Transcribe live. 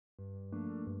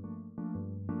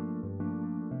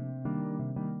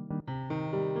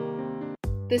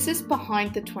This is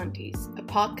Behind the 20s, a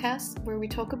podcast where we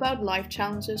talk about life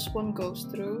challenges one goes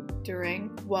through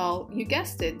during, well, you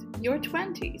guessed it, your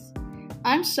 20s.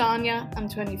 I'm Sonia, I'm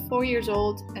 24 years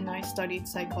old, and I studied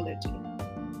psychology.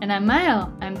 And I'm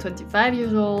Mael, I'm 25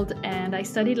 years old, and I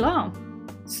studied law.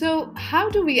 So, how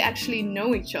do we actually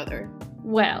know each other?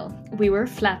 Well, we were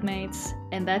flatmates,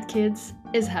 and that, kids,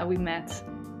 is how we met.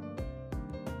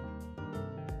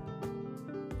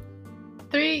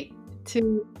 3,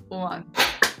 2, 1.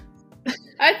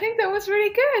 I think that was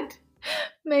really good.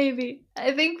 Maybe.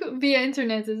 I think via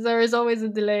internet there is always a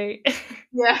delay.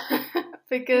 Yeah,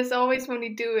 because always when we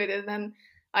do it and then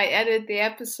I edit the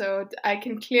episode, I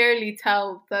can clearly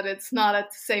tell that it's not at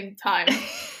the same time.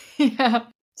 Yeah.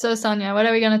 So, Sonia, what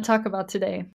are we going to talk about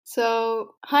today?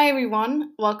 So, hi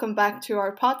everyone, welcome back to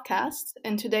our podcast.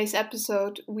 In today's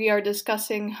episode, we are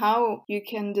discussing how you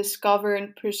can discover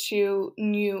and pursue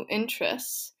new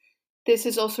interests. This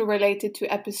is also related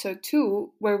to episode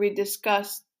 2, where we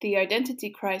discussed the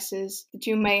identity crisis that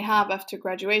you may have after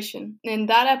graduation. In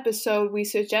that episode, we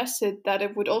suggested that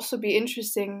it would also be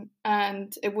interesting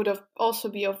and it would also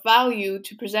be of value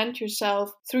to present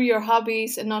yourself through your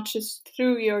hobbies and not just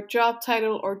through your job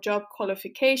title or job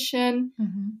qualification.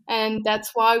 Mm-hmm. And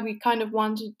that's why we kind of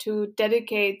wanted to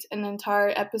dedicate an entire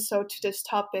episode to this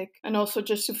topic, and also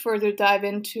just to further dive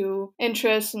into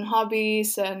interests and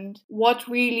hobbies and what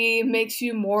really makes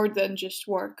you more than just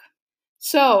work.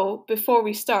 So, before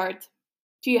we start,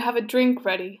 do you have a drink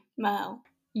ready, Mal?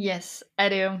 Yes, I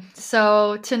do.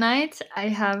 So tonight I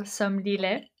have some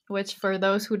lillet, which for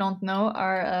those who don't know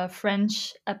are a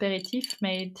French aperitif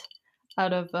made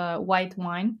out of white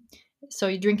wine. So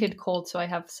you drink it cold, so I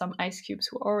have some ice cubes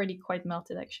who are already quite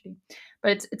melted actually.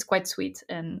 But it's quite sweet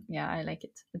and yeah, I like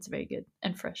it. It's very good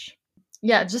and fresh.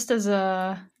 Yeah, just as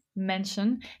a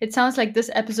mention, it sounds like this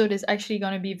episode is actually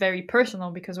going to be very personal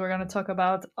because we're going to talk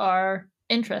about our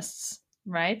interests,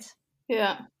 right?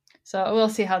 Yeah. So we'll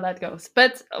see how that goes.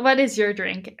 But what is your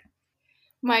drink?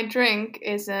 My drink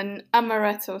is an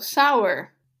amaretto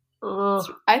sour. Ugh.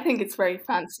 I think it's very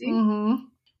fancy. Mm-hmm.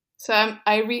 So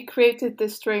I recreated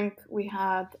this drink we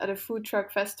had at a food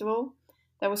truck festival.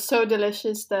 That was so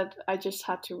delicious that I just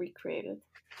had to recreate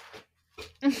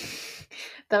it.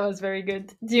 That was very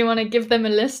good. Do you want to give them a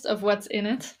list of what's in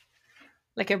it?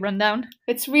 Like a rundown?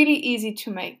 It's really easy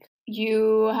to make.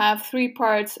 You have 3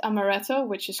 parts amaretto,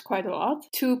 which is quite a lot,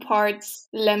 2 parts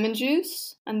lemon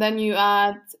juice, and then you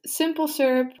add simple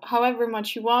syrup, however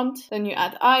much you want. Then you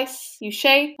add ice, you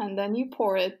shake, and then you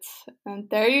pour it. And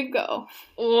there you go.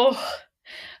 Oh,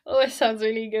 it sounds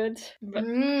really good.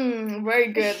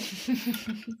 Very good.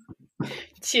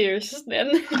 Cheers,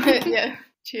 then. Yeah,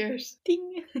 cheers.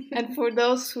 Ding. And for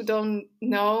those who don't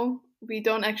know, we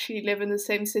don't actually live in the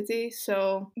same city,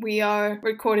 so we are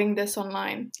recording this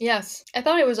online. Yes, I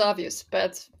thought it was obvious,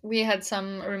 but we had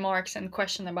some remarks and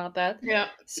question about that. Yeah.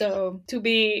 So to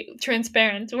be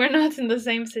transparent, we're not in the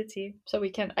same city, so we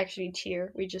can't actually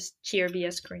cheer. We just cheer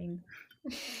via screen.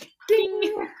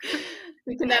 Ding!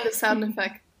 We can add a sound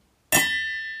effect.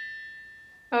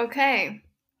 Okay,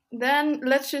 then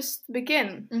let's just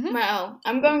begin. Mhm. Mael,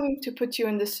 I'm going to put you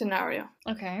in this scenario.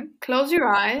 Okay. Close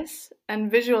your eyes and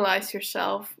visualize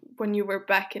yourself when you were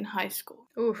back in high school.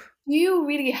 Oof. Do you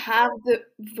really have the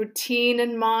routine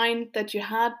in mind that you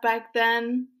had back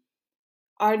then?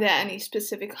 Are there any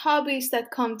specific hobbies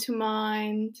that come to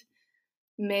mind?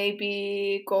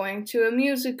 Maybe going to a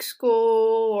music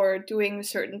school or doing a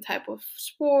certain type of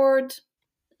sport?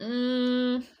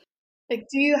 Like,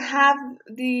 do you have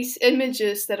these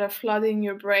images that are flooding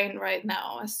your brain right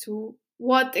now as to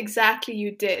what exactly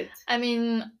you did I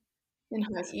mean, in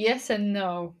high school? yes and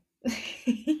no.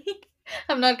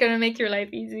 I'm not gonna make your life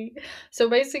easy. So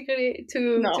basically,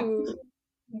 No. to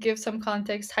give some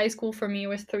context, high school for me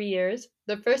was 3 years.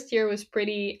 The first year was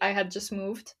I had just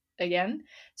moved again,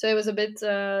 so it was a bit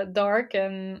dark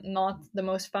and not the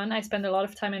most fun. I spent a lot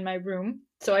of time in my room,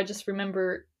 so I just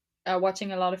remember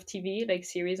watching a lot of TV, like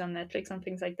series on Netflix and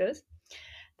things like this.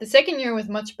 The second year was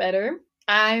much better.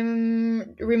 I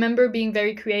remember being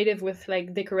very creative with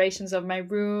like decorations of my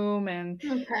room and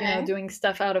Okay. doing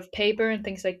stuff out of paper and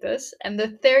things like this. And the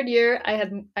third year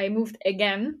I moved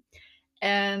again,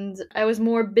 and I was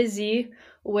more busy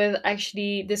with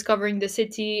actually discovering the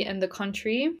city and the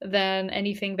country than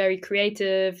anything very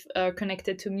creative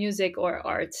connected to music or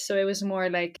art. So it was more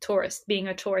like being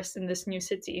a tourist in this new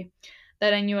city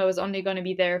that I knew I was only going to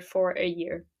be there for a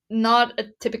year. Not a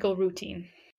typical routine.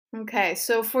 Okay,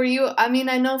 so for you, I mean,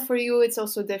 I know for you it's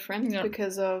also different Yeah.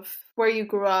 because of where you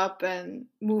grew up and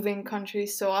moving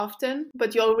countries so often.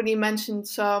 But you already mentioned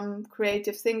some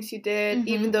creative things you did,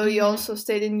 even though you also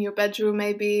stayed in your bedroom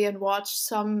maybe and watched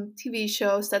some TV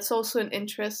shows. That's also an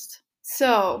interest.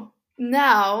 So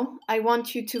now I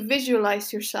want you to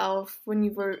visualize yourself when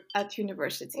you were at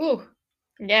university. Ooh,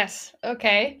 yes.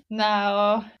 Okay.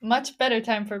 Now, much better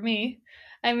time for me.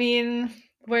 I mean,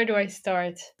 where do I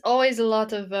start? Always a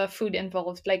lot of food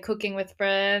involved, like cooking with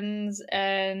friends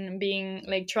and being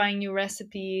like trying new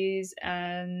recipes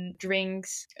and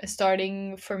drinks.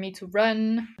 Starting for me to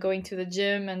run, going to the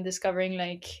gym and discovering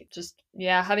like just,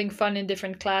 yeah, having fun in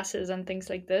different classes and things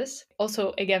like this.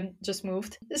 Also, again, just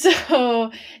moved.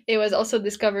 So it was also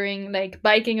discovering like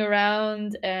biking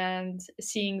around and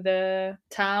seeing the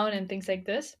town and things like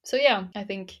this. So yeah, I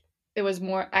think it was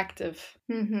more active.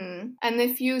 And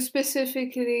if you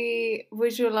specifically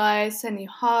visualize any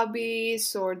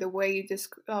hobbies or the way you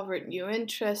discovered new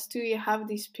interests, do you have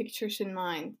these pictures in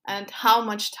mind? And how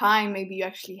much time maybe you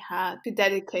actually had to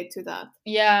dedicate to that?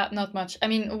 Yeah, not much. I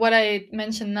mean, what I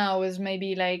mentioned now is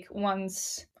maybe like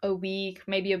once a week,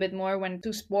 maybe a bit more when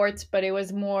to sports, but it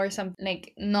was more something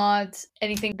like not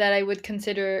anything that I would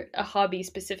consider a hobby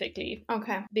specifically.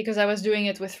 Okay. Because I was doing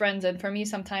it with friends. And for me,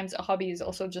 sometimes a hobby is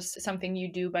also just something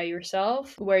you do by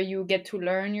yourself, where you get to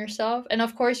learn yourself. And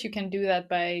of course, you can do that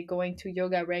by going to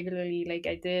yoga regularly, like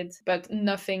I did, but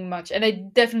nothing much. And I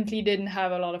definitely didn't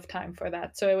have a lot of time for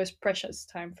that. So it was precious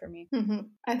time for me.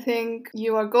 I think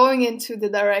you are going into the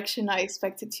direction I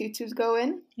expected you to go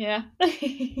in. Yeah.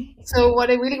 So, what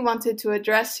I really wanted to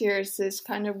address here is this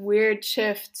kind of weird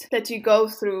shift that you go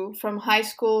through from high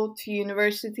school to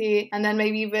university and then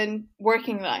maybe even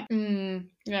working life.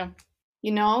 Yeah.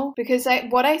 You know, because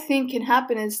what I think can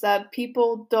happen is that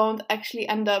people don't actually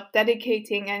end up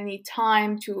dedicating any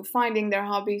time to finding their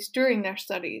hobbies during their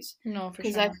studies. No, for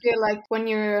Because sure I not. feel like when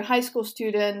you're a high school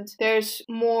student, there's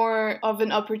more of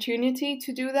an opportunity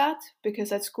to do that.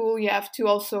 Because at school, you have to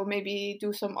also maybe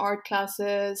do some art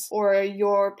classes, or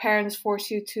your parents force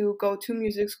you to go to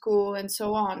music school and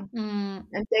so on.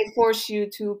 And they force you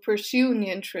to pursue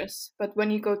new interests. But when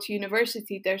you go to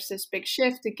university, there's this big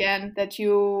shift again that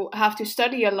you have to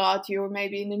study a lot. You're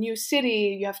maybe in a new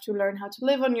city, you have to learn how to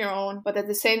live on your own. But at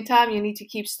the same time, you need to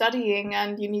keep studying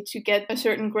and you need to get a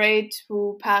certain grade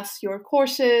to pass your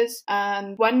courses.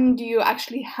 And when do you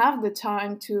actually have the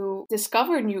time to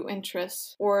discover new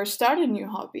interests or start a new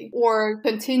hobby or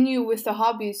continue with the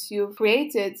hobbies you've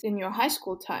created in your high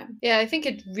school time? Yeah, I think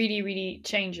it really, really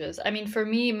changes. I mean, for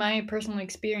me, my personal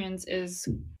experience is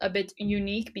a bit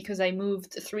unique because I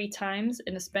moved 3 times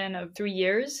in a span of 3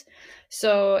 years.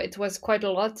 So it was quite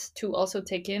a lot to also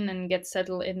take in and get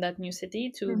settled in that new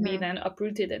city to be Mm-hmm. then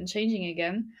uprooted and changing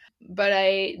again. But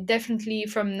I definitely,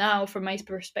 from now, from my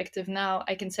perspective now,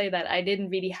 I can say that I didn't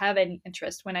really have any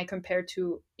interest when I compare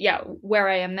to, yeah, where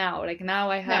I am now. Like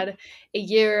now I Yeah. had a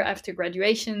year after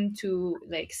graduation to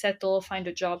like settle, find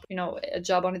a job, a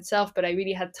job on itself, but I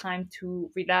really had time to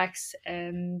relax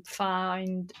and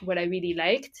find what I really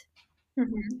liked.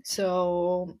 Mm-hmm.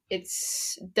 So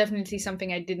it's definitely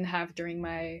something I didn't have during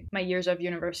my years of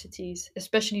universities,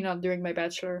 especially not during my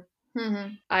bachelor.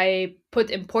 Mm-hmm. I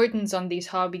put importance on these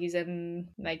hobbies and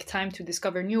like time to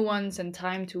discover new ones and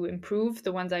time to improve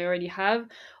the ones I already have.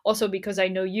 Also because I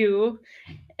know you,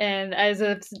 and as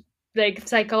a like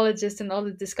psychologist and all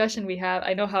the discussion we have,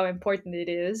 I know how important it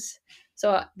is.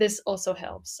 So this also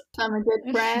helps. I'm a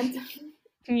good friend.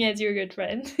 Yes, you're a good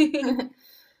friend.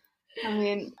 I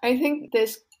mean, I think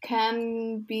this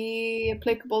can be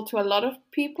applicable to a lot of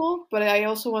people, but I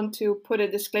also want to put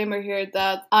a disclaimer here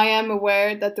that I am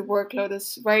aware that the workload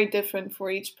is very different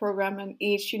for each program and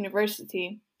each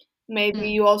university. Maybe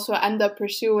Mm, you also end up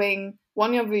pursuing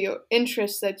one of your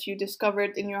interests that you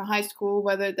discovered in your high school,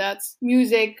 whether that's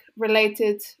music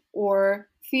related or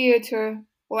theater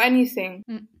or anything.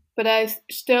 mm. But I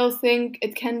still think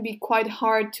it can be quite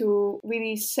hard to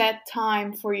really set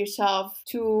time for yourself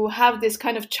to have this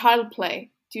kind of child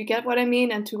play. Do you get what I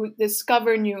mean? And to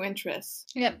discover new interests.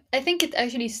 Yeah, I think it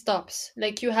actually stops.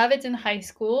 Like you have it in high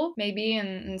school, maybe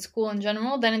in school in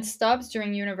general, then it stops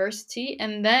during university.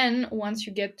 And then once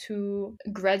you get to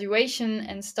graduation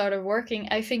and start working,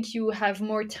 I think you have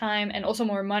more time and also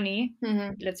more money.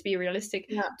 Mm-hmm. Let's be realistic,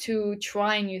 Yeah. to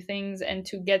try new things and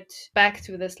to get back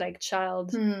to this like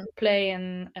child Mm-hmm. play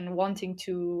and wanting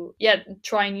to, yeah,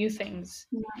 try new things.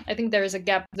 I think there is a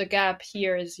gap. The gap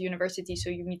here is university, so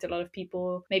you meet a lot of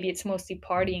people so maybe it's mostly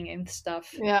partying and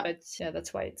stuff. Yeah. But yeah,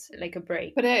 that's why it's like a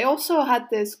break. But I also had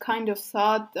this kind of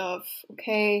thought of,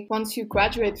 okay, once you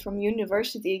graduate from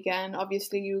university again,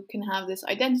 obviously you can have this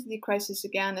identity crisis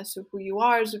again as to who you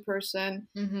are as a person,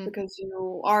 Mm-hmm. because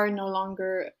you are no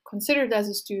longer considered as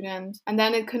a student. And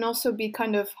then it can also be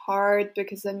kind of hard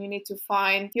because then you need to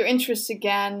find your interests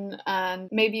again and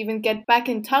maybe even get back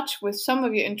in touch with some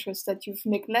of your interests that you've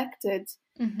neglected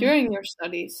Mm-hmm. during your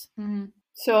studies. Mm-hmm.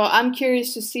 So I'm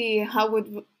curious to see how would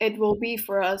it will be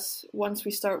for us once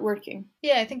we start working.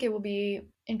 Yeah, I think it will be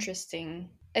interesting.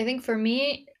 I think for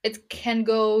me, it can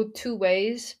go two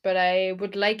ways, but I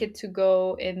would like it to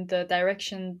go in the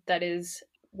direction that is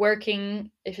working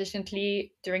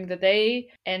efficiently during the day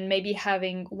and maybe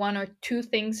having one or two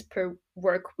things per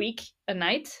work week a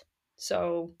night.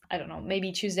 So I don't know,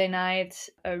 maybe Tuesday night,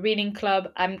 a reading club.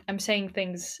 I'm saying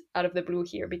things out of the blue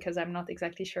here because I'm not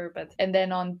exactly sure, but and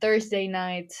then on Thursday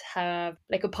night have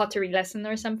like a pottery lesson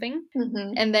or something,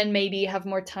 Hmm. and then maybe have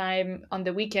more time on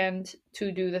the weekend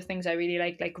to do the things I really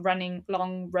like running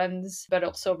long runs, but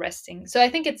also resting. So I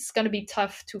think it's going to be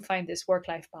tough to find this work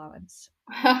life balance.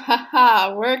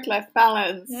 Work life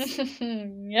balance.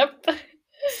 Yep.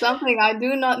 Something I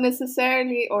do not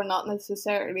necessarily, or not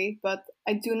necessarily, but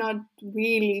I do not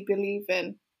really believe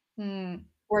in Hmm.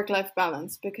 work life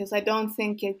balance because I don't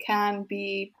think it can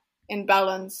be in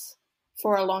balance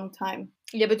for a long time.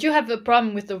 Yeah, but you have a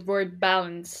problem with the word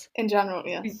balance In general,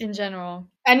 yes. in general.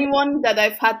 Anyone that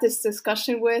I've had this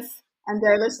discussion with and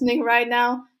they're listening right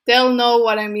now, they'll know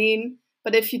what I mean.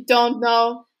 But if you don't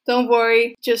know, don't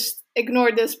worry, just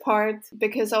ignore this part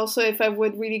because also if I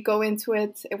would really go into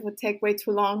it, it would take way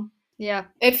too long. Yeah,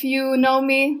 If you know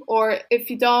me or if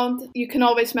you don't, you can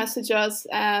always message us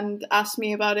and ask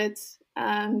me about it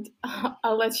and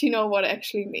I'll let you know what I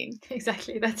actually mean.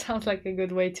 exactly. That sounds like a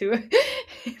good way to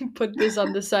put this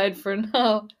on the side for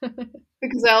now.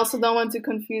 Because I also don't want to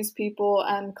confuse people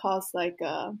and cause like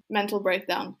a mental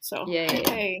breakdown. So, Yeah, yeah, yeah.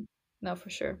 hey, No, for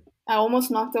sure. I almost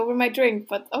knocked over my drink,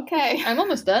 but okay. I'm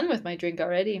almost done with my drink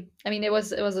already. I mean, it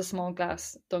was a small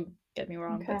glass. Don't get me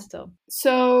wrong, Okay. but still.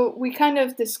 So we kind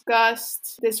of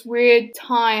discussed this weird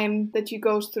time that you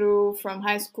go through from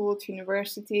high school to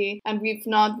university, and we've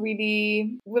not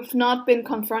been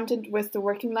confronted with the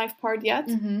working life part yet.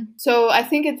 Mm-hmm. So I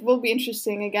think it will be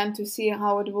interesting again to see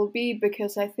how it will be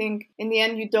because I think in the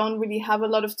end you don't really have a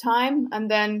lot of time, and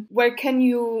then where can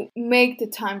you make the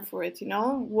time for it, you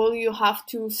know? Will you have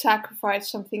to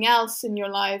sacrifice something else in your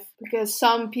life? Because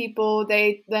some people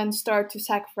they then start to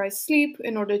sacrifice sleep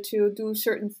in order to do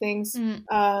certain things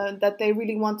Mm. that they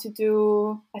really want to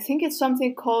do. I think it's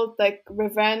something called like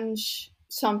revenge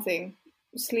something.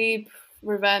 Sleep,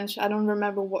 revenge. I don't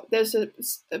remember what. There's a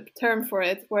term for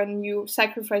it when you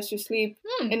sacrifice your sleep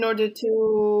Hmm. in order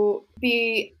to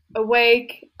be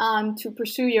awake and to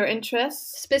pursue your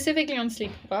interests. Specifically on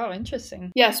sleep. Wow,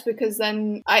 interesting. Yes, because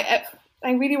then I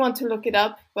really want to look it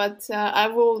up, but I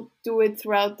will do it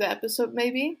throughout the episode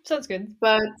maybe. Sounds good.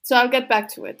 But so I'll get back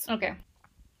to it. Okay.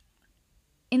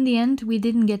 In the end, we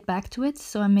didn't get back to it,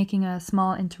 so I'm making a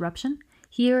small interruption.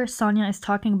 Here, Sonia is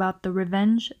talking about the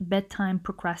revenge bedtime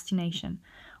procrastination,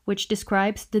 which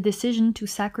describes the decision to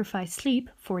sacrifice sleep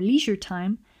for leisure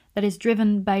time that is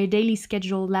driven by a daily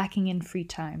schedule lacking in free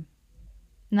time.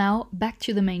 Now, back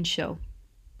to the main show.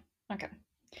 Okay.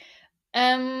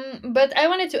 But I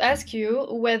wanted to ask you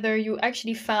whether you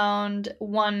actually found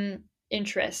one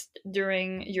interest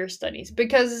during your studies.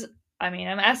 Because, I mean,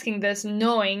 I'm asking this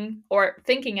knowing or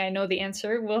thinking I know the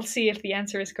answer. We'll see if the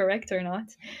answer is correct or not.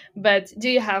 But do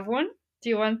you have one? Do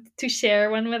you want to share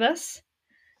one with us?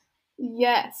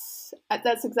 Yes,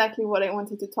 that's exactly what I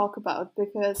wanted to talk about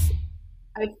because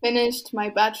I finished my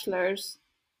bachelor's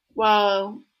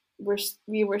while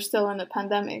we were still in a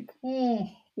pandemic,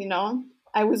 Mm. you know?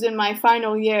 I was in my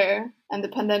final year and the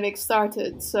pandemic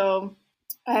started, so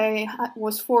I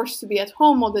was forced to be at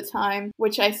home all the time,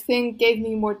 which I think gave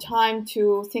me more time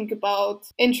to think about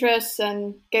interests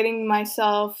and getting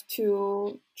myself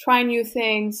to try new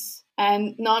things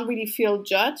and not really feel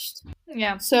judged.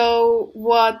 Yeah. So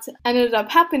what ended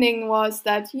up happening was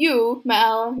that you,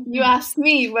 Mel, you asked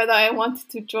me whether I wanted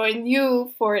to join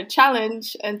you for a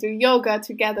challenge and do yoga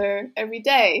together every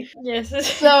day. Yes.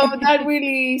 So that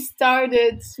really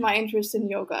started my interest in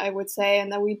yoga, I would say,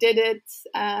 and then we did it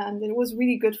and it was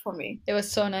really good for me. It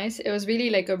was so nice. It was really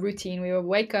like a routine. We would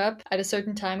wake up at a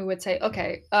certain time. We would say,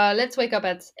 okay, let's wake up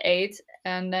at 8.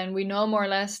 And then we know more or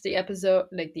less the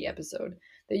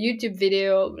the YouTube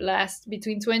video lasts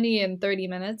between 20 and 30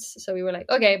 minutes. So we were like,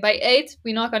 okay, by 8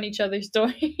 we knock on each other's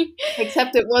door.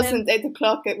 Except it And wasn't 8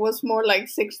 o'clock, it was more like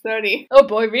 6:30. oh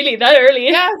boy, really that early?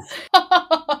 Yes.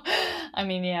 I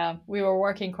mean, yeah, we were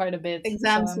working quite a bit, so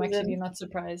Exam I'm actually season. not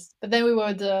surprised. But then we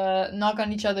would knock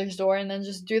on each other's door and then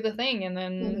just do the thing, and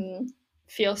then Mhm.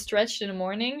 feel stretched in the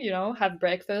morning, have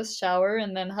breakfast, shower,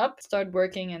 and then hop, start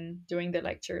working and doing the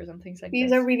lectures and things like These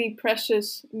this. are really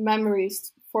precious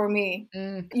memories for me.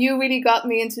 Mm, You really got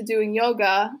me into doing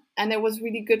yoga, and it was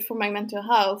really good for my mental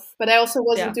health. But I also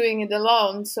wasn't yeah, doing it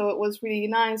alone, so it was really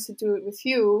nice to do it with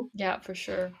you. yeah, for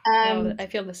sure. No, And I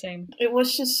feel the same. it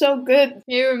was just so good.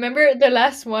 You remember the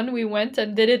last one we went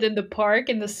and did it in the park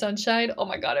in the sunshine? Oh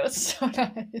my god, it was so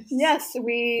nice. Yes,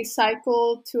 we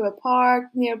cycled to a park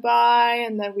nearby,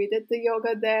 and then we did the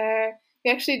yoga there.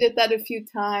 We actually did that a few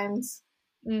times.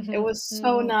 It Mm-hmm, was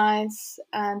so mm-hmm. nice,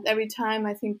 and every time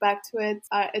I think back to it,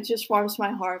 it just warms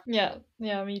my heart. Yeah,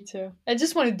 yeah, me too. I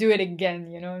just want to do it again,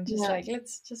 just Yeah. like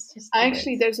let's just I do it.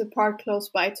 actually, there's a park close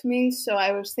by to me, so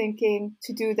I was thinking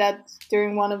to do that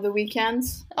during one of the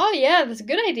weekends. Oh yeah, that's a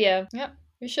good idea. Yeah,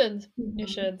 you should. You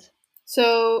should. So,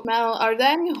 Mel, are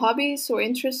there any hobbies or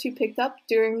interests you picked up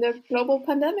during the global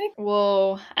pandemic?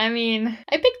 Whoa, I mean,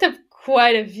 I picked up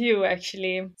quite a few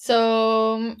actually.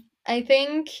 So I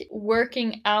think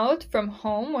working out from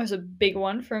home was a big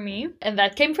one for me, and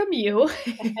that came from you.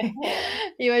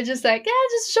 You were just like, yeah,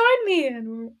 just join me,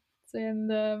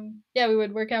 and yeah, we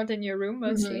would work out in your room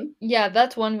mostly. Mm-hmm. Yeah,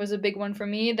 that one was a big one for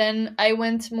me. Then I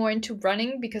went more into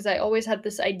running because I always had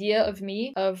this idea of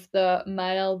me of the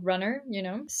mile runner.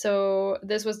 So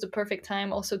this was the perfect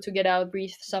time also to get out,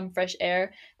 breathe some fresh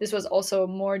air. This was also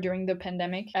more during the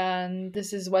pandemic, and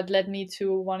this is what led me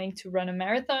to wanting to run a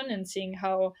marathon and seeing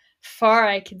how far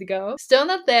I could go. Still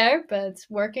not there, but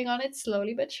working on it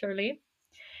slowly but surely.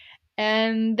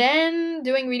 And then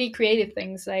doing really creative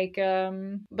things like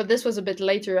but this was a bit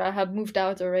later. I had moved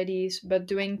out already, but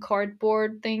doing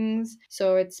cardboard things.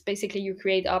 So it's basically you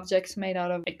create objects made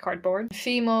out of like cardboard.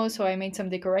 Fimo, so I made some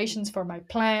decorations for my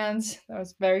plants. That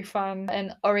was very fun.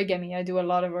 And origami, I do a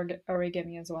lot of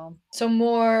origami as well. So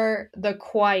more the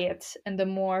quiet and the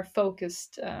more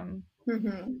focused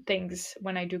Mm-hmm. things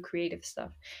when I do creative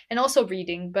stuff, and also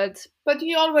reading. But But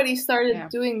you already started yeah,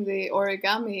 doing the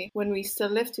origami when we still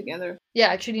lived together. yeah,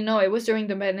 actually no, it was during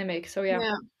the pandemic. So yeah,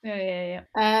 Yeah. yeah.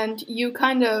 And you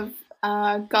kind of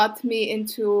got me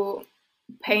into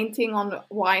painting on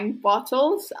wine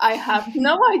bottles. I have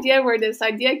no idea where this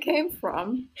idea came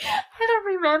from. I don't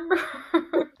remember.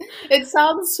 It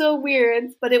sounds so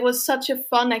weird, but it was such a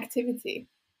fun activity.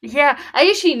 Yeah, I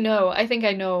actually know. I think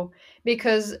I know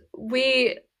because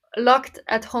we locked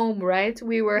at home, right?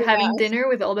 We were having Yes. dinner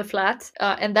with all the flats,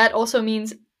 and that also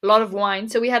means a lot of wine.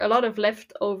 So we had a lot of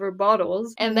leftover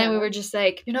bottles, and then we Yeah. were just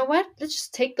like, you know what? Let's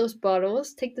just take those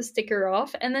bottles, take the sticker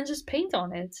off, and then just paint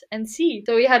on it and see.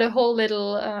 So we had a whole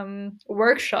little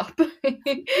workshop, and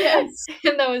Yes.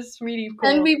 that was really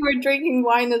And cool. we were drinking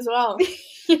wine as well.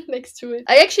 Next to it,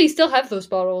 I actually still have those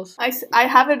bottles. I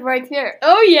have it right here.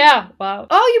 Oh yeah! Wow.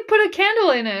 Oh, you put a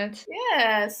candle in it.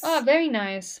 Yes. Oh, very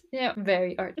nice. Yeah,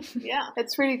 very art. Yeah,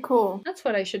 it's really cool. That's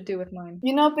what I should do with mine.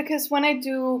 Because when I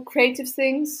do creative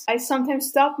things, I sometimes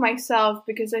stop myself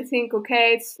because I think, okay,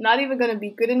 it's not even going to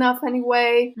be good enough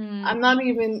anyway. I'm not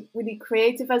even really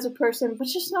creative as a person,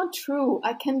 which is not true.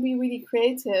 I can be really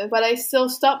creative, but I still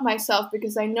stop myself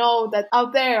because I know that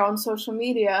out there on social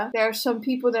media, there are some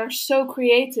people that are so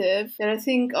creative that I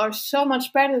think are so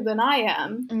much better than I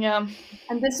am. Yeah.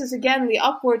 And this is again the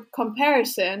upward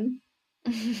comparison,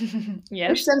 Yes.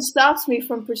 which then stops me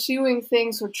from pursuing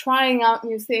things or trying out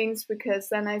new things because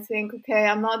then I think, okay,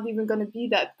 I'm not even going to be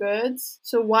that good.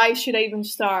 So why should I even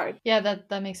start? Yeah,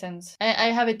 that makes sense.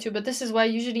 I have it too, but this is why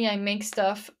usually I make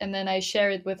stuff and then I share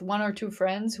it with one or two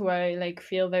friends who I like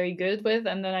feel very good with,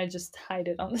 and then I just hide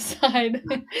it on the side.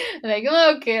 Like,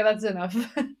 oh, okay, that's enough.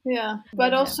 Yeah.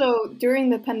 But But yeah. also during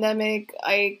the pandemic,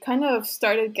 I kind of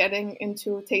started getting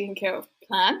into taking care of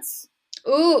plants,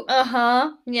 Ooh,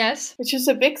 yes. which is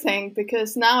a big thing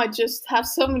because now I just have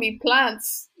so many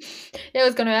plants. Yeah, I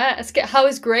was gonna ask, how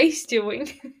is Grace doing?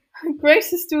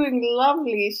 Grace is doing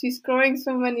lovely. She's growing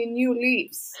so many new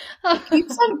leaves. It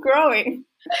keeps on growing.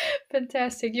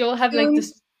 Fantastic. You'll have like Soon,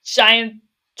 this giant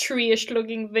tree-ish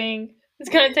looking thing. It's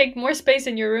gonna take more space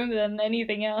in your room than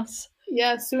anything else.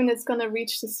 yeah, soon it's gonna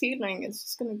reach the ceiling. It's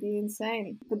just gonna be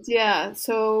insane. But yeah,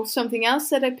 so something else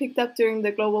that I picked up during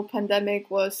the global pandemic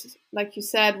was, like you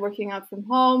said, working out from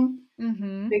home.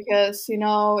 Mm-hmm. Because,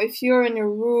 if you're in your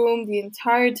room the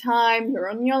entire time, you're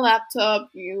on your laptop,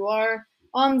 you are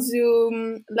on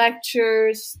Zoom,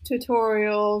 lectures,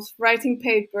 tutorials, writing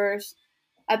papers,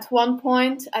 at one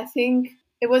point, I think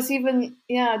it was even,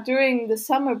 during the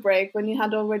summer break when you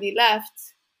had already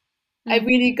left,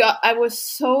 I was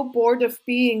so bored of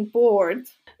being bored.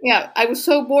 Yeah, I was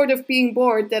so bored of being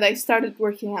bored that I started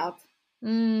working out.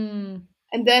 Mm.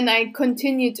 And then I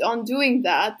continued on doing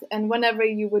that. And whenever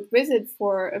you would visit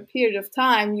for a period of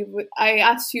time, I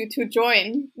asked you to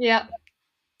join. Yeah.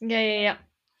 Yeah.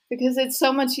 Because it's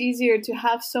so much easier to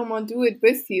have someone do it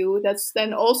with you that's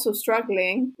then also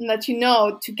struggling, and that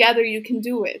together you can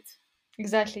do it.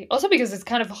 Exactly. Also because it's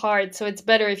kind of hard, so it's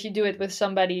better if you do it with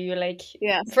somebody you like.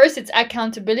 Yes. First, it's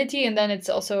accountability, and then it's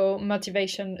also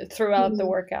motivation throughout the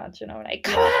workout. Like,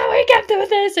 come on, we can do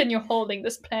this, and you're holding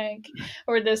this plank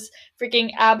or this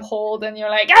freaking ab hold, and you're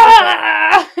like,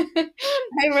 ah!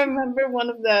 I remember one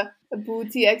of the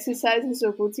booty exercises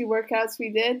or booty workouts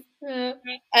we did. Yeah.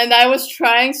 And I was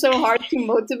trying so hard to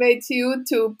motivate you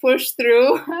to push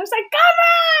through. I was like, come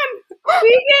on!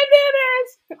 We can do this!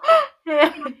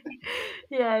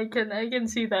 Yeah, I can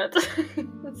see that.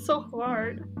 It's so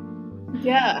hard.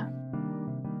 Yeah.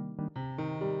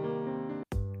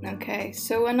 Okay,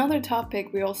 so another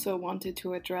topic we also wanted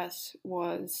to address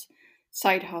was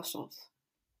side hustles.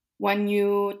 When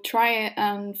you try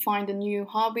and find a new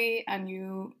hobby and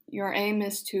your aim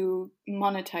is to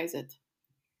monetize it.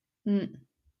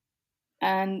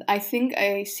 And I think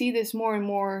I see this more and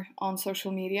more on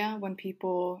social media when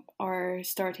people are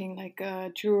starting like a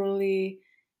jewelry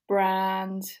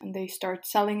brand and they start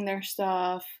selling their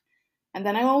stuff. And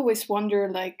then I always wonder,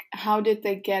 like, how did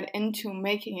they get into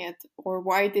making it, or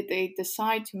why did they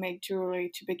decide to make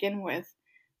jewelry to begin with?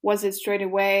 Was it straight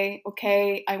away,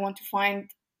 okay, I want to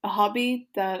find a hobby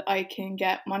that I can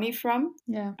get money from?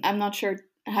 Yeah. I'm not sure.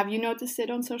 Have you noticed it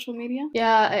on social media?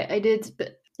 Yeah, I did.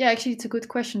 But yeah, actually, it's a good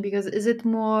question, because is it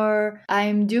more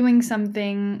I'm doing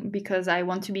something because I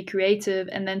want to be creative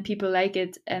and then people like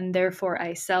it and therefore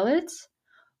I sell it?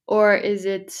 Or is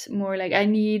it more like I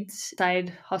need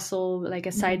side hustle, like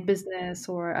a side business,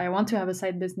 or I want to have a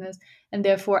side business and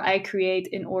therefore I create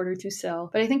in order to sell?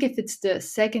 But I think if it's the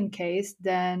second case,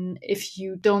 then if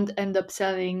you don't end up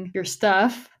selling your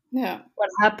stuff, Yeah. what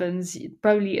happens? It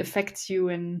probably affects you,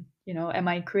 and am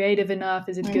I creative enough?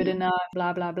 Is it good enough?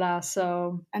 Blah blah blah.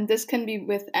 So, and this can be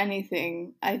with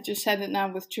anything. I just said it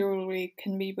now with jewelry,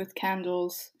 can be with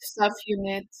candles, stuff you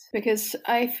knit. Because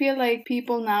I feel like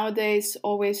people nowadays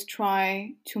always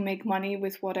try to make money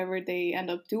with whatever they end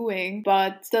up doing,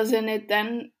 but doesn't it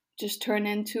then just turn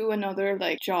into another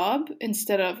like job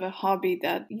instead of a hobby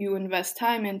that you invest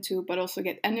time into but also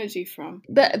get energy from?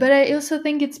 But I also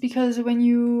think it's because when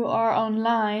you are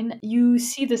online, you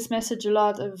see this message a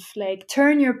lot of like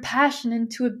turn your passion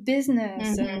into a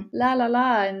business and la la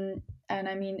la, and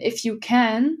I mean, if you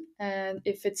can, and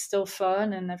if it's still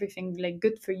fun and everything, like,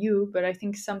 good for you. But I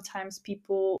think sometimes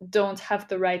people don't have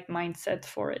the right mindset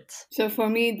for it. So for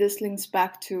me, this links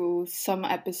back to some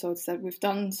episodes that we've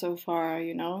done so far,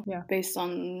 based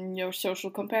on your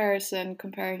social comparison,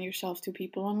 comparing yourself to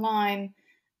people online,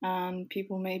 and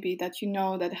people maybe that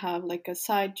that have like a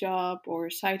side job or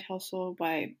side hustle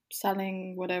by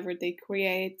selling whatever they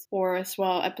create, or as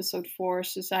well episode 4,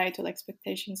 societal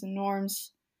expectations and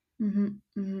norms.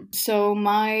 So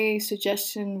my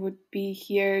suggestion would be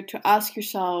here to ask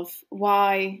yourself,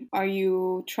 why are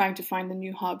you trying to find a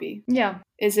new hobby? Yeah.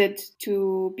 Is it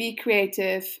to be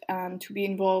creative and to be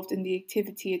involved in the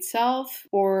activity itself?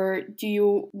 Or do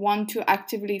you want to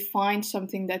actively find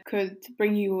something that could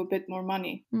bring you a bit more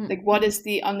money? Like, what is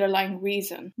the underlying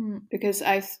reason? Because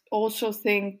I also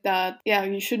think that,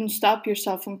 you shouldn't stop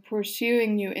yourself from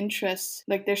pursuing new interests.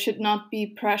 Like, there should not be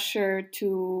pressure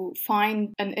to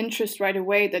find an interest right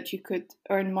away that you could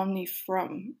earn money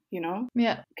from,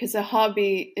 Yeah. Because a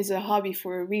hobby is a hobby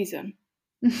for a reason.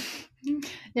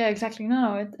 Yeah, exactly.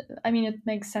 No, it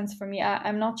makes sense for me.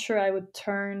 I'm not sure I would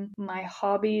turn my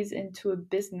hobbies into a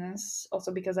business,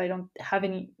 also because I don't have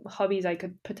any hobbies I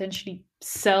could potentially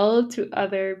sell to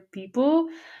other people.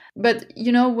 But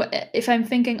if I'm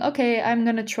thinking, okay, I'm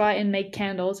gonna try and make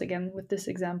candles again with this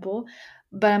example,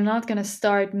 but I'm not gonna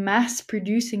start mass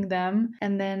producing them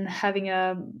and then having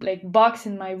a like box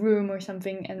in my room or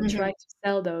something and try to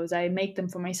sell those. I make them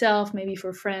for myself, maybe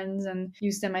for friends, and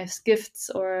use them as gifts,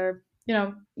 or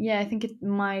I think it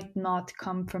might not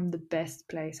come from the best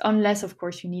place, unless of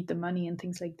course you need the money and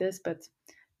things like this, but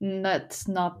that's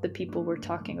not the people we're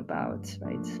talking about,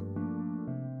 right?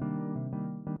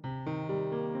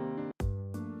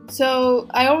 So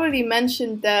I already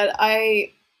mentioned that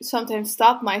I sometimes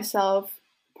stop myself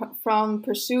from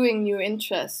pursuing new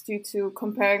interests due to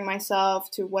comparing myself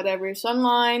to whatever is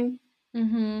online.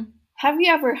 Have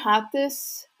you ever had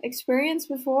this experience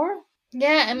before?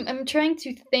 Yeah, I'm trying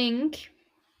to think.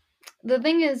 The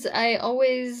thing is, I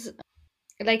always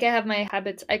like I have my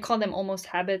habits. I call them almost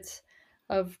habits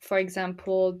of, for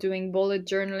example, doing bullet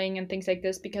journaling and things like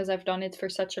this because I've done it for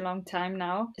such a long time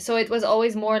now. So it was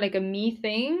always more like a me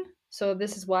thing. So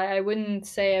this is why I wouldn't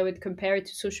say I would compare it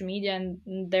to social media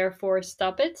and therefore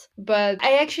stop it. But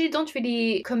I actually don't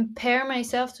really compare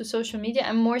myself to social media.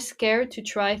 I'm more scared to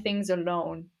try things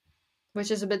alone, which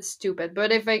is a bit stupid.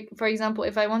 But if I, for example,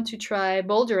 if I want to try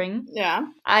bouldering, Yeah.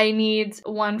 I need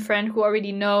one friend who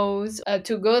already knows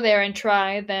to go there and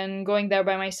try than going there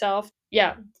by myself.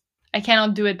 Yeah, I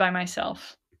cannot do it by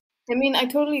myself. I mean, I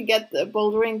totally get the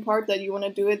bouldering part that you want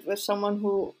to do it with someone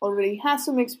who already has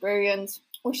some experience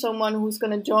or someone who's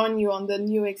going to join you on the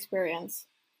new experience.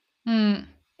 Hmm.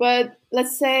 But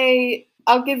let's say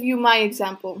I'll give you my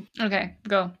example. Okay,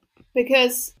 go.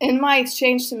 Because in my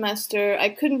exchange semester, I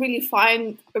couldn't really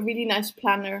find a really nice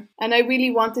planner. And I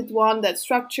really wanted one that's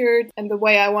structured and the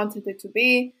way I wanted it to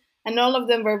be. And all of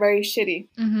them were very shitty.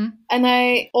 Mm-hmm. And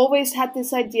I always had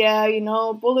this idea, you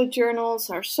know, bullet journals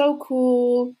are so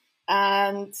cool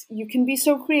and you can be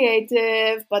so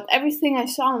creative. But everything I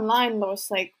saw online was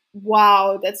like,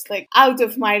 wow, that's like out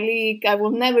of my league. I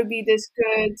will never be this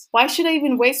good. Why should I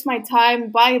even waste my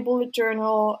time, buy a bullet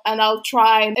journal, and I'll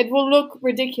try? And it will look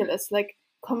ridiculous. Like,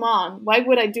 come on, why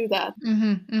would I do that?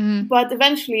 Mm-hmm. Mm-hmm. But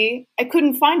eventually, I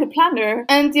couldn't find a planner,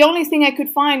 and the only thing I could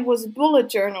find was a bullet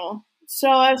journal. So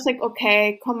I was like,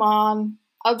 okay, come on.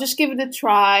 I'll just give it a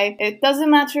try. It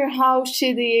doesn't matter how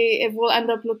shitty it will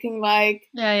end up looking like.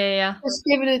 Yeah. Just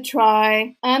give it a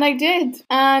try. And I did.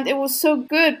 And it was so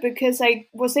good because I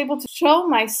was able to show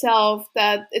myself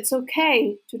that it's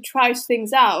okay to try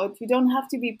things out. You don't have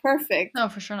to be perfect. No,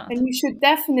 for sure not. And you should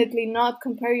definitely not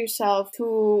compare yourself to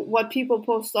what people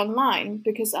post online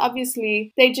because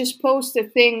obviously they just post the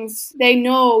things they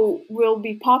know will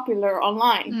be popular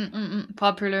online.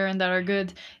 Popular and that are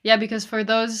good. Yeah, because for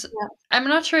those, Yeah. I'm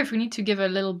not sure if we need to give a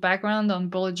little background on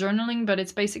bullet journaling, but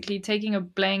it's basically taking a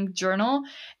blank journal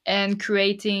and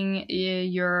creating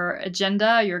your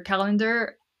agenda, your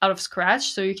calendar out of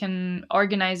scratch. So you can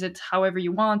organize it however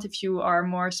you want if you are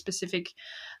more specific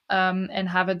and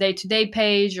have a day-to-day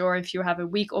page, or if you have a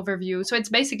week overview. So it's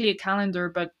basically a calendar,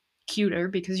 but cuter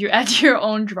because you add your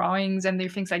own drawings and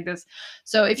things like this.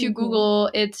 So if you Mm-hmm. Google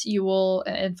it, you will,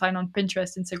 and find on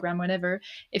Pinterest, Instagram, whatever.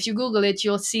 If you Google it,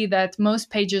 you'll see that most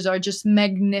pages are just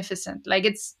magnificent. Like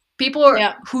it's people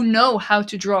Yeah. who know how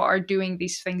to draw are doing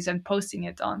these things and posting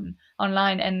it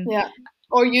online and Yeah.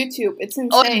 Or YouTube. It's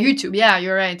oh, insane. YouTube. Yeah,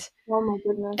 you're right. Oh my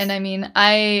goodness. And I mean,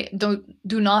 I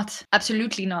do not,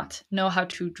 absolutely not know how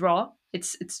to draw.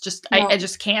 It's just No. I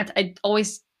just can't. I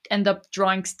always end up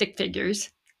drawing stick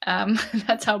figures.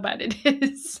 That's how bad it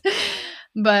is.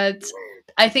 But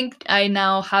I think I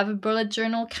now have a bullet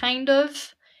journal, kind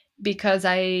of, because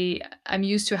I'm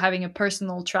used to having a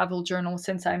personal travel journal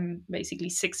since I'm basically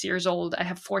 6 years old. I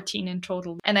have 14 in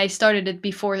total, and I started it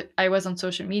before I was on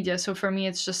social media. So for me,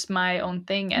 it's just my own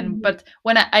thing. And Mhm. but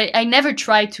when I never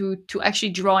try to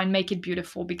actually draw and make it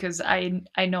beautiful because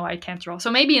I know I can't draw. So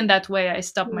maybe in that way I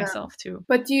stop Yeah. myself too.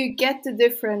 But do you get the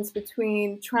difference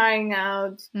between trying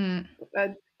out Mm.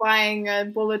 buying a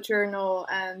bullet journal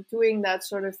and doing that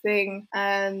sort of thing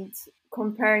and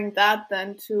comparing that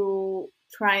then to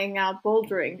trying out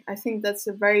bouldering? I think that's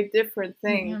a very different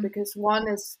thing Yeah. because one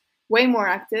is way more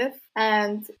active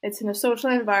and it's in a social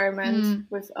environment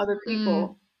with other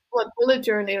people. What bullet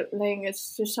journaling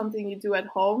is just something you do at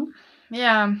home,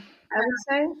 Yeah. I would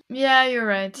say. Yeah, you're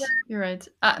right. You're right.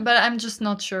 But I'm just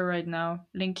not sure right now.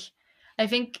 Link. I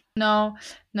think no.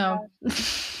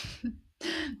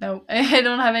 No, I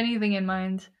don't have anything in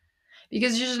mind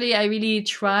because usually I really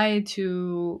try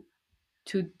to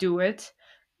do it,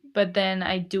 but then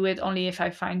I do it only if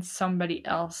I find somebody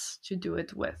else to do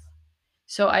it with.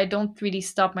 So I don't really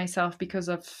stop myself because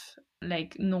of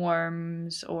like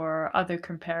norms or other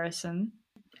comparison.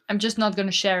 I'm just not going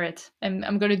to share it.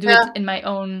 I'm going to do it Yeah, in my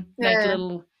own like yeah.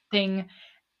 little thing,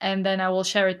 and then I will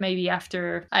share it maybe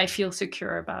after I feel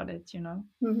secure about it,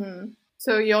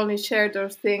 So you only share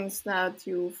those things that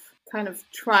you've kind of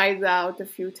tried out a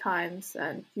few times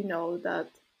and you know that.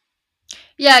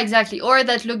 Yeah, exactly. Or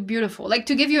that look beautiful. Like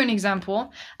to give you an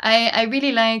example, I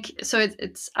really like, so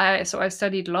I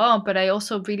studied law, but I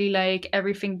also really like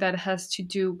everything that has to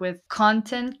do with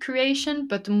content creation,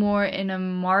 but more in a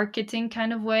marketing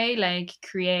kind of way, like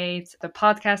create the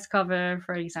podcast cover,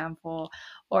 for example,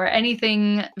 or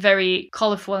anything very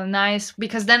colorful and nice,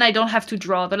 because then I don't have to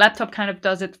draw. The laptop kind of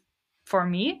does it for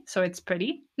me, so it's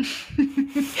pretty.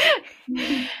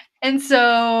 And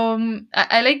so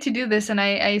I like to do this, and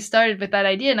I started with that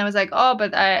idea, and I was like, oh,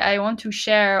 but I want to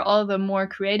share all the more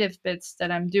creative bits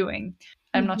that I'm doing.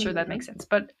 I'm not sure that makes sense,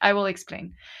 but I will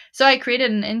explain. So I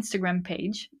created an Instagram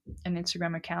page, an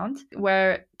Instagram account,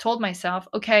 where I told myself,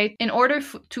 okay, in order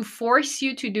to force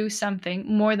you to do something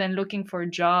more than looking for a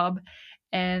job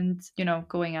and,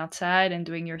 going outside and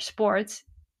doing your sports,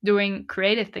 doing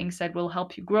creative things that will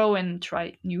help you grow and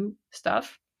try new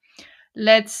stuff,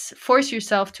 let's force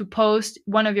yourself to post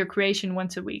one of your creation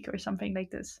once a week or something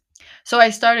like this. So I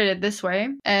started it this way,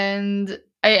 and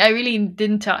I really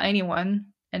didn't tell anyone,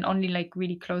 and only like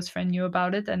really close friend knew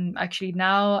about it. And actually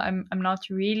now I'm not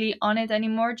really on it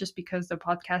anymore, just because the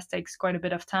podcast takes quite a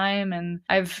bit of time, and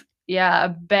I've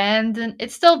abandoned.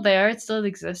 It's still there, it still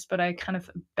exists, but I kind of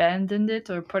abandoned it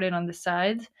or put it on the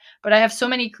side. But I have so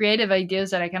many creative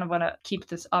ideas that I kind of want to keep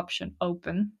this option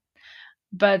open.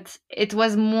 But it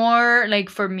was more like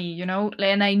for me,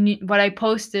 and I knew what I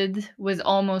posted was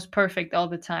almost perfect all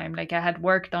the time. Like I had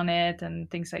worked on it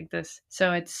and things like this.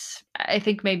 So I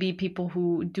think maybe people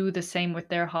who do the same with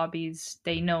their hobbies,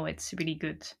 they know it's really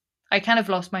good. I kind of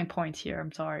lost my point here.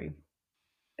 I'm sorry.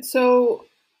 So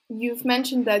you've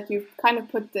mentioned that you've kind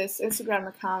of put this Instagram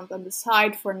account on the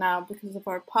side for now because of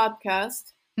our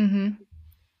podcast. Mm-hmm.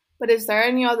 But is there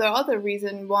any other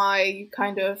reason why you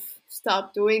kind of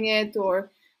stopped doing it, or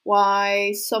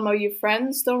why some of your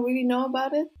friends don't really know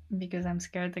about it? Because I'm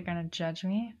scared they're gonna judge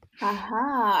me.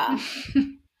 Aha.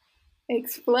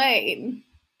 Explain.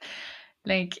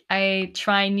 Like I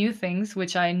try new things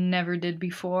which I never did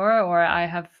before, or I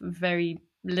have very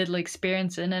little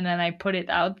experience in, and then I put it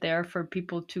out there for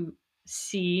people to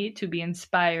see, to be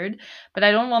inspired. But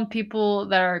I don't want people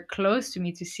that are close to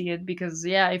me to see it, because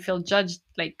I feel judged.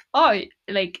 Like, oh,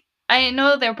 like I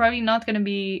know they're probably not going to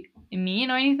be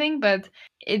mean or anything, but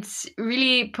it's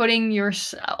really putting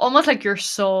almost like your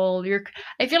soul,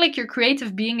 I feel like your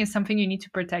creative being is something you need to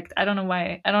protect. I don't know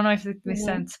why. I don't know if it makes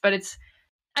sense, but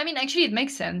actually, it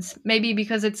makes sense. Maybe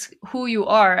because it's who you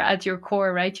are at your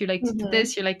core, right? You like to do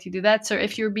this, you like to do that. So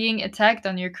if you're being attacked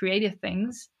on your creative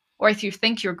things, or if you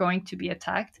think you're going to be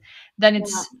attacked, then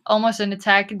it's almost an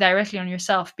attack directly on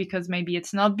yourself, because maybe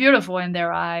it's not beautiful in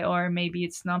their eye, or maybe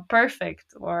it's not perfect,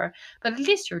 but at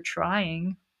least you're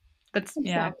trying. But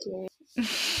Exactly.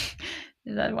 Is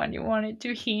that what you wanted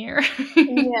to hear?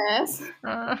 Yes.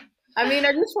 I mean,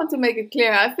 I just want to make it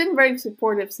clear. I've been very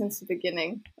supportive since the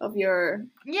beginning of your.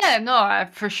 Yeah, no,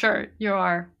 for sure you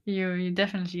are. You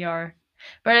definitely are.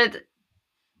 But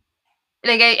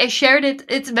I shared it.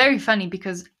 It's very funny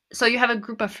because so you have a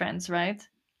group of friends, right?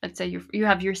 Let's say you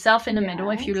have yourself in the middle.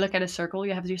 If you look at a circle,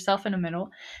 you have yourself in the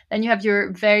middle. Then you have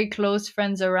your very close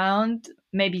friends around.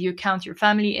 Maybe you count your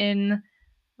family in,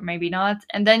 or maybe not.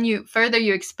 And then you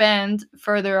expand,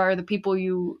 further are the people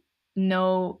you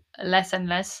know less and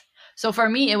less. So for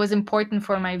me, it was important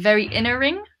for my very inner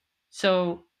ring.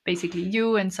 So basically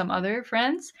you and some other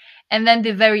friends, and then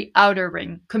the very outer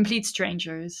ring, complete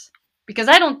strangers. Because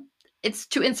it's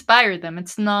to inspire them.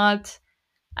 It's not,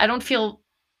 I don't feel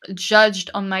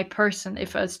judged on my person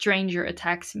if a stranger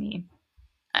attacks me.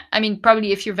 I mean,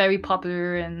 probably if you're very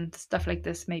popular and stuff like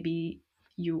this, maybe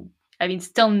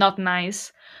still not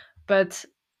nice, but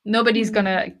nobody's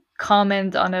gonna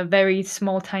comment on a very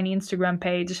small, tiny Instagram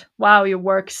page, wow, your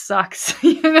work sucks,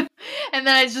 and then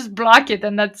I just block it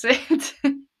and that's it.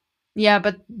 Yeah,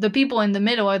 but the people in the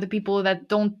middle are the people that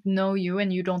don't know you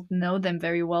and you don't know them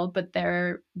very well, but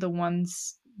they're the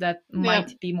ones that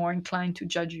might be more inclined to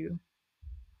judge you,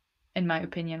 in my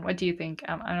opinion. What do you think?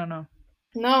 I don't know.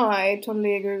 No, I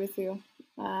totally agree with you.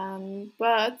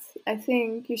 But I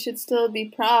think you should still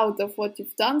be proud of what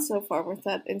you've done so far with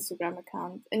that Instagram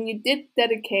account. And you did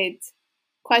dedicate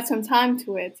quite some time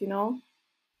to it.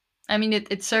 I mean,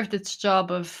 it served its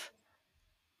job of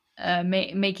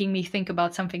making me think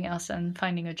about something else and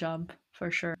finding a job,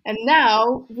 for sure. And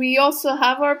now we also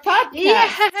have our podcast.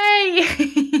 Yay!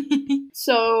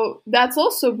 So that's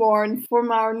also born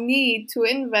from our need to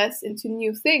invest into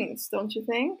new things, don't you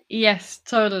think? Yes,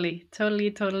 totally.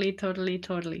 Totally.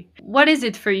 What is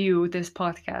it for you, this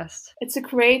podcast? It's a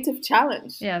creative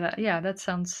challenge. That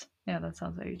sounds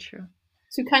very true.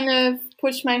 To kind of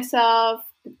push myself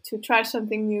to try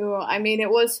something new. I mean,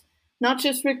 it was not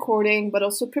just recording, but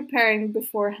also preparing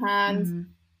beforehand.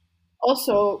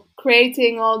 Also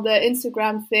creating all the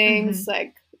Instagram things,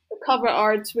 like the cover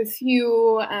arts with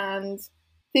you, and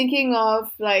thinking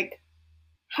of like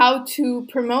how to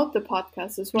promote the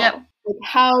podcast as well. Yep. Like,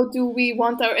 how do we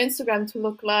want our Instagram to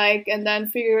look like, and then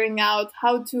figuring out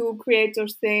how to create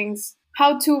those things,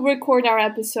 how to record our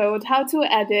episode, how to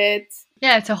edit.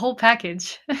 Yeah, it's a whole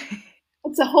package.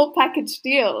 It's a whole package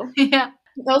deal. Yeah.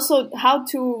 Also, how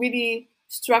to really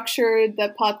structure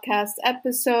the podcast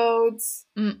episodes,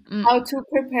 how to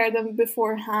prepare them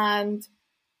beforehand.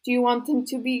 Do you want them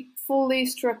to be fully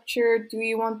structured? Do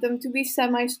you want them to be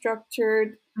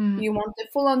semi-structured? Do you want the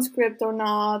full-on script or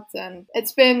not? And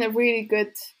it's been a really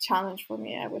good challenge for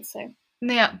me, I would say.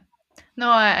 Yeah. No,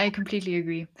 I completely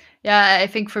agree. Yeah, I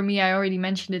think for me, I already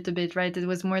mentioned it a bit, right? It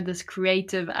was more this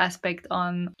creative aspect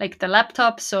on like the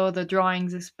laptop, so the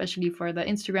drawings, especially for the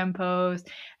Instagram post,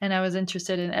 and I was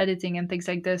interested in editing and things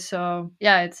like this. So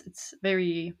yeah, it's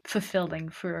very fulfilling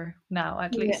for now,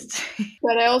 at Yeah. least.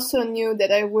 But I also knew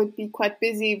that I would be quite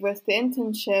busy with the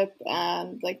internship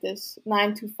and like this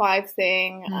 9 to 5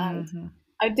 thing, and Hmm.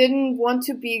 I didn't want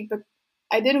to be,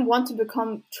 I didn't want to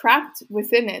become trapped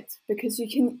within it because you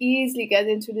can easily get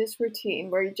into this routine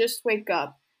where you just wake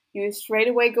up, you straight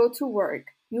away go to work,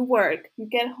 you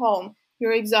get home,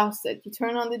 you're exhausted, you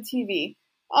turn on the TV.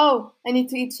 Oh, I need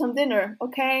to eat some dinner.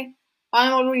 Okay,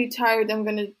 I'm already tired. I'm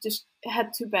gonna just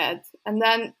head to bed, and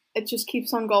then it just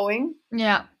keeps on going.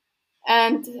 Yeah.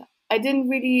 And I didn't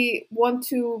really want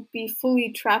to be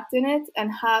fully trapped in it and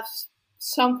have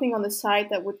something on the side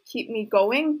that would keep me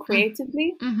going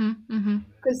creatively, Mm-hmm. Mm-hmm.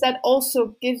 because that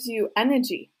also gives you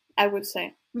energy, I would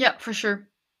say. Yeah, for sure.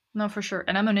 No, for sure.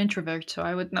 And I'm an introvert, so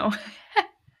I would know.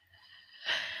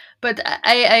 But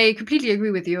I completely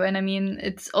agree with you, and I mean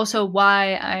it's also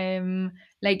why I'm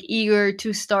like eager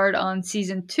to start on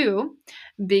season 2,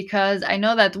 because I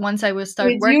know that once I will start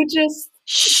Did work. you just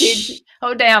did Shh!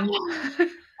 Oh damn!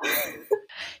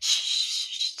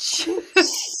 Shh!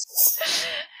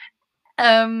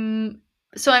 um.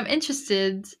 So I'm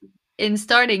interested in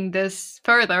starting this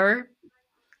further.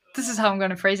 This is how I'm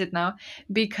going to phrase it now,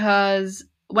 because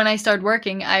when I start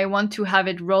working, I want to have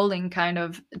it rolling kind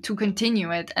of to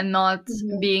continue it and not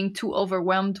Mhm. being too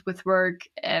overwhelmed with work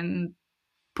and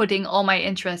putting all my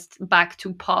interest back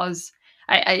to pause.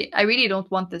 I really don't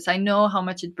want this. I know how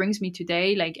much it brings me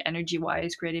today, like energy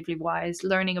wise, creatively wise,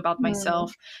 learning about Hmm.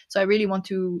 myself. So I really want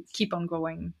to keep on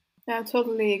going. Yeah, I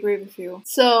totally agree with you.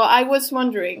 So I was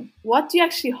wondering, what do you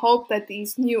actually hope that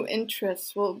these new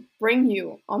interests will bring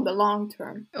you on the long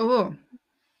term? Oh,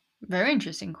 very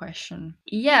interesting question.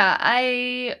 Yeah,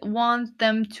 I want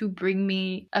them to bring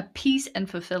me a peace and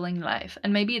fulfilling life.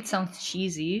 And maybe it sounds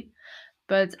cheesy,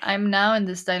 but I'm now in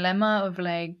this dilemma of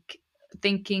like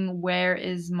thinking, where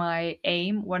is my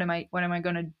aim? What am I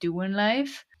going to do in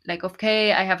life? Like,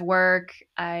 okay, I have work.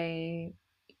 I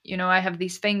have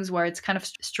these things where it's kind of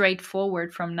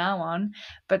straightforward from now on,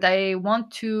 but I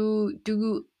want to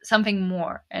do something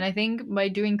more. And I think by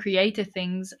doing creative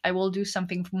things, I will do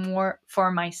something more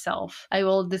for myself. I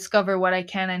will discover what I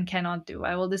can and cannot do.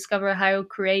 I will discover how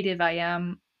creative I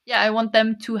am. Yeah, I want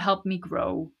them to help me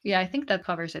grow. Yeah, I think that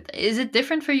covers it. Is it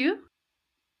different for you?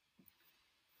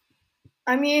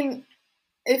 I mean,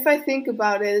 if I think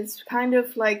about it, it's kind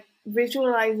of like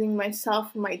visualizing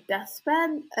myself on my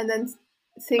deathbed and then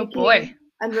Oh boy. thinking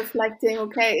and reflecting,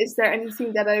 okay, is there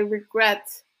anything that I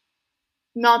regret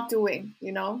not doing,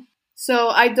 you know? So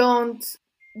I don't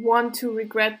want to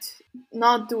regret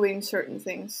not doing certain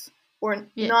things or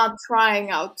Yeah. not trying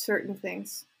out certain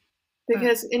things. Uh,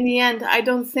 Because in the end, I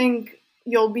don't think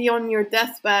you'll be on your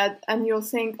deathbed and you'll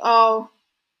think, oh,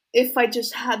 if I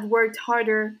just had worked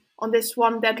harder on this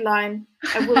one deadline,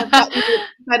 I would have gotten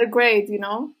a better grade, you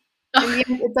know? In the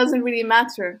end, it doesn't really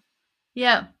matter.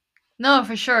 yeah. No,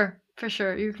 for sure. For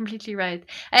sure. You're completely right.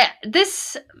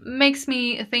 This makes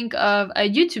me think of a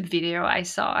YouTube video I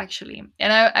saw actually.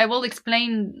 And I will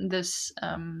explain this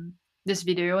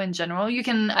video in general.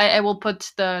 I will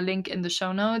put the link in the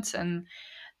show notes,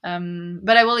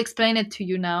 but I will explain it to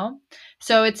you now.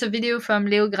 So it's a video from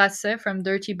Leo Grasset from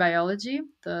Dirty Biology.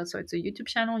 So it's a YouTube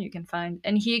channel you can find,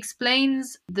 and he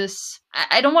explains this.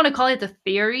 I don't want to call it a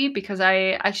theory because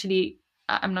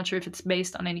I'm not sure if it's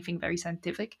based on anything very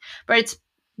scientific, but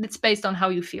it's based on how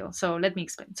you feel. So let me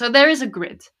explain. So there is a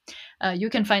grid. You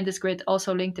can find this grid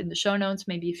also linked in the show notes.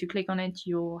 Maybe if you click on it,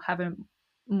 you'll have a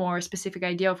more specific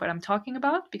idea of what I'm talking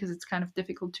about because it's kind of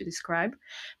difficult to describe.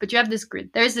 But you have this grid.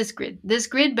 There's this grid. This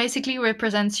grid basically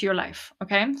represents your life.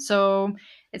 Okay. So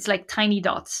it's like tiny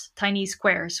dots, tiny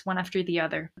squares, one after the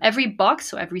other. Every box,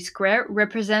 so every square,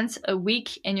 represents a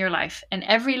week in your life, and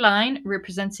every line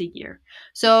represents a year.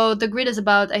 So the grid is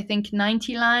about, I think,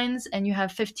 90 lines, and you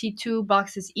have 52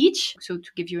 boxes each. So to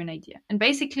give you an idea. And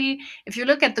basically, if you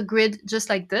look at the grid just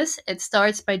like this, it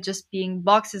starts by just being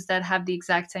boxes that have the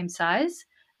exact same size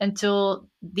until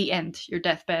the end, your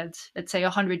deathbed, let's say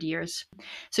 100 years.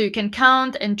 So you can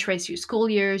count and trace your school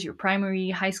years, your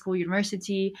primary, high school,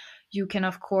 university. You can,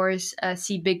 of course,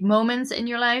 see big moments in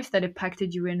your life that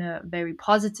impacted you in a very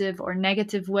positive or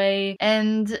negative way.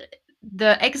 And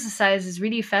the exercise is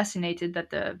really fascinating that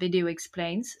the video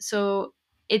explains. So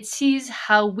it sees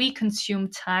how we consume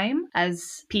time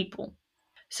as people.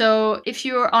 So if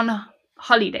you're on a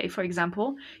holiday, for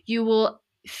example, you will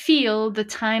feel the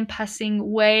time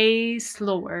passing way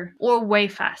slower or way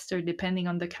faster, depending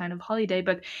on the kind of holiday.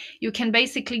 But you can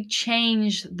basically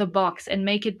change the box and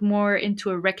make it more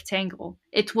into a rectangle.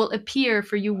 It will appear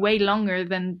for you way longer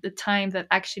than the time that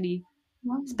actually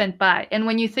spent by. And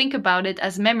when you think about it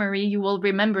as memory, you will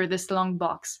remember this long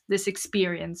box, this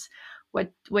experience,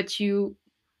 what you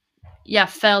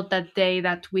felt that day,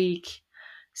 that week.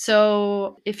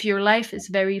 So if your life is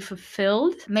very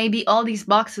fulfilled, maybe all these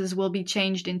boxes will be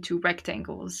changed into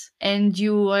rectangles and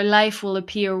your life will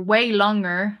appear way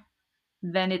longer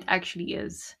than it actually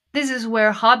is. This is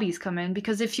where hobbies come in,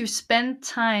 because if you spend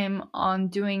time on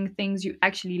doing things you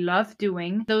actually love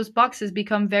doing, those boxes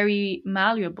become very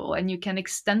malleable and you can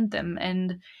extend them,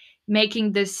 and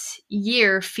making this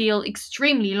year feel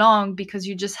extremely long because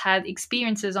you just had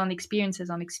experiences on experiences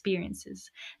on experiences.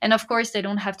 And of course, they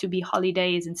don't have to be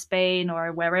holidays in Spain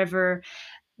or wherever.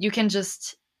 You can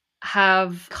just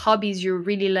have hobbies you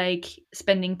really like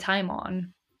spending time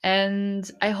on. And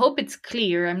I hope it's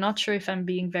clear. I'm not sure if I'm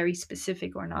being very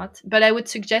specific or not, but I would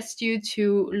suggest you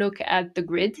to look at the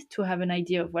grid to have an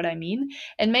idea of what I mean.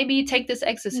 And maybe take this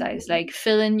exercise, like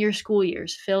fill in your school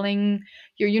years, fill in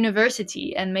your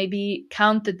university, and maybe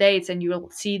count the dates, and you'll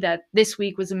see that this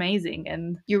week was amazing.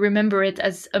 And you remember it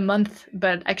as a month,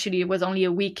 but actually it was only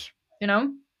a week, you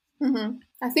know?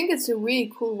 I think it's a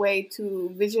really cool way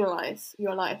to visualize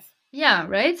your life. Yeah,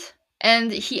 right?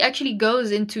 And he actually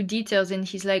goes into details and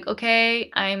he's like, okay,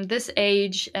 I'm this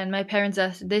age and my parents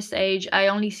are this age. I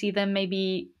only see them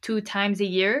maybe 2 times a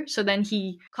year. So then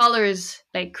he colors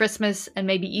like Christmas and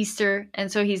maybe Easter.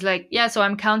 And so he's like, yeah, so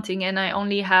I'm counting and I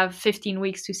only have 15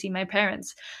 weeks to see my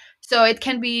parents. So it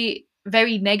can be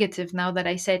very negative now that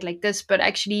I say it like this, but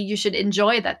actually you should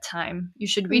enjoy that time. You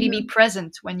should really be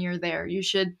present when you're there. You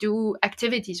should do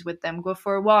activities with them, go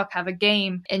for a walk, have a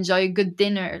game, enjoy a good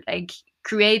dinner, like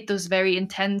create those very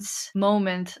intense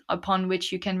moments upon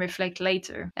which you can reflect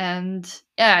later. And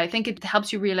yeah, I think it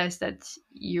helps you realize that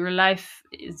your life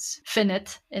is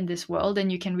finite in this world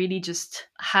and you can really just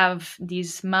have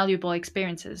these malleable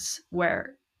experiences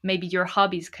where maybe your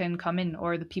hobbies can come in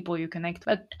or the people you connect.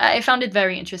 But I found it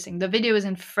very interesting. The video is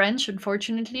in French,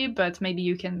 unfortunately, but maybe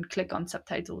you can click on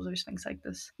subtitles or things like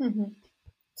this.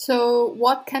 So,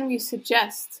 what can you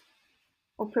suggest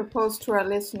or propose to our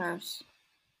listeners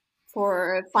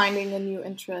for finding a new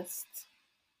interest?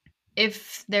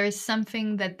 If there is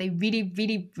something that they really,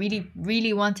 really, really,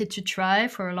 really wanted to try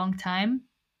for a long time,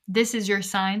 this is your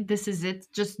sign. This is it.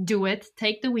 Just do it.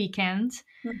 Take the weekend.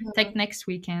 Take next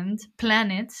weekend.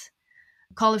 Plan it.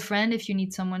 Call a friend if you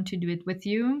need someone to do it with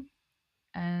you.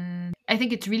 And I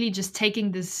think it's really just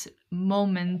taking this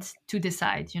moment to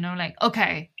decide, like,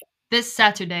 okay, this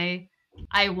Saturday,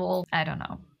 I will, I don't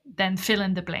know, then fill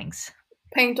in the blanks.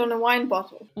 Paint on a wine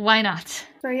bottle. Why not?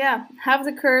 So yeah, have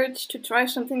the courage to try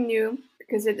something new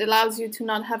because it allows you to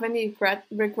not have any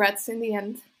regrets in the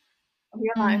end of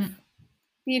your life.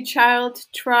 Be a child,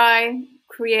 try,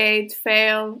 create,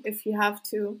 fail if you have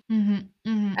to.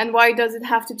 And why does it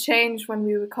have to change when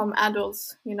we become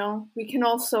adults? We can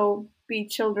also be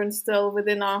children still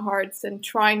within our hearts and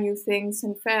try new things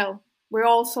and fail. We're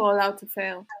also allowed to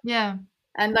fail. Yeah.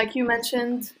 And like you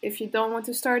mentioned, if you don't want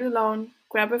to start alone,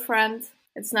 grab a friend.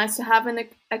 It's nice to have an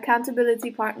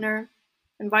accountability partner.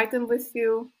 Invite them with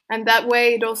you. And that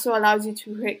way it also allows you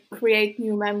to create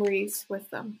new memories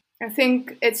with them. I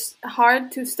think it's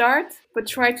hard to start, but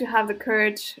try to have the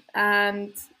courage,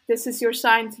 and this is your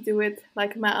sign to do it,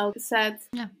 like Mel said.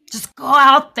 Yeah, just go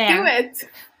out there. Do it.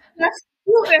 Just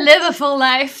do it. Live a full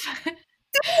life.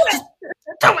 Just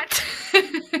do it.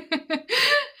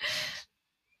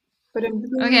 But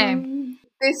okay.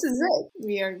 This is it.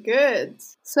 We are good.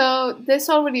 So this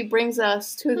already brings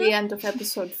us to the end of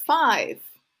episode 5.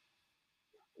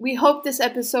 We hope this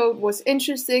episode was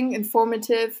interesting,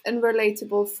 informative, and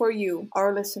relatable for you,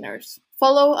 our listeners.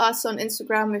 Follow us on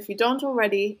Instagram if you don't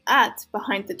already, at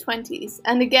Behind the 20s.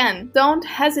 And again, don't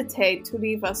hesitate to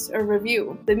leave us a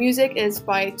review. The music is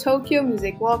by Tokyo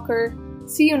Music Walker.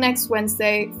 See you next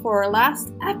Wednesday for our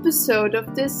last episode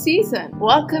of this season,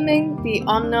 welcoming the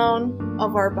unknown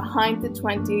of our Behind the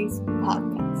 20s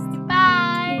podcast.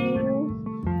 Bye!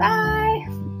 Bye!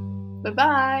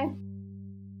 Bye-bye!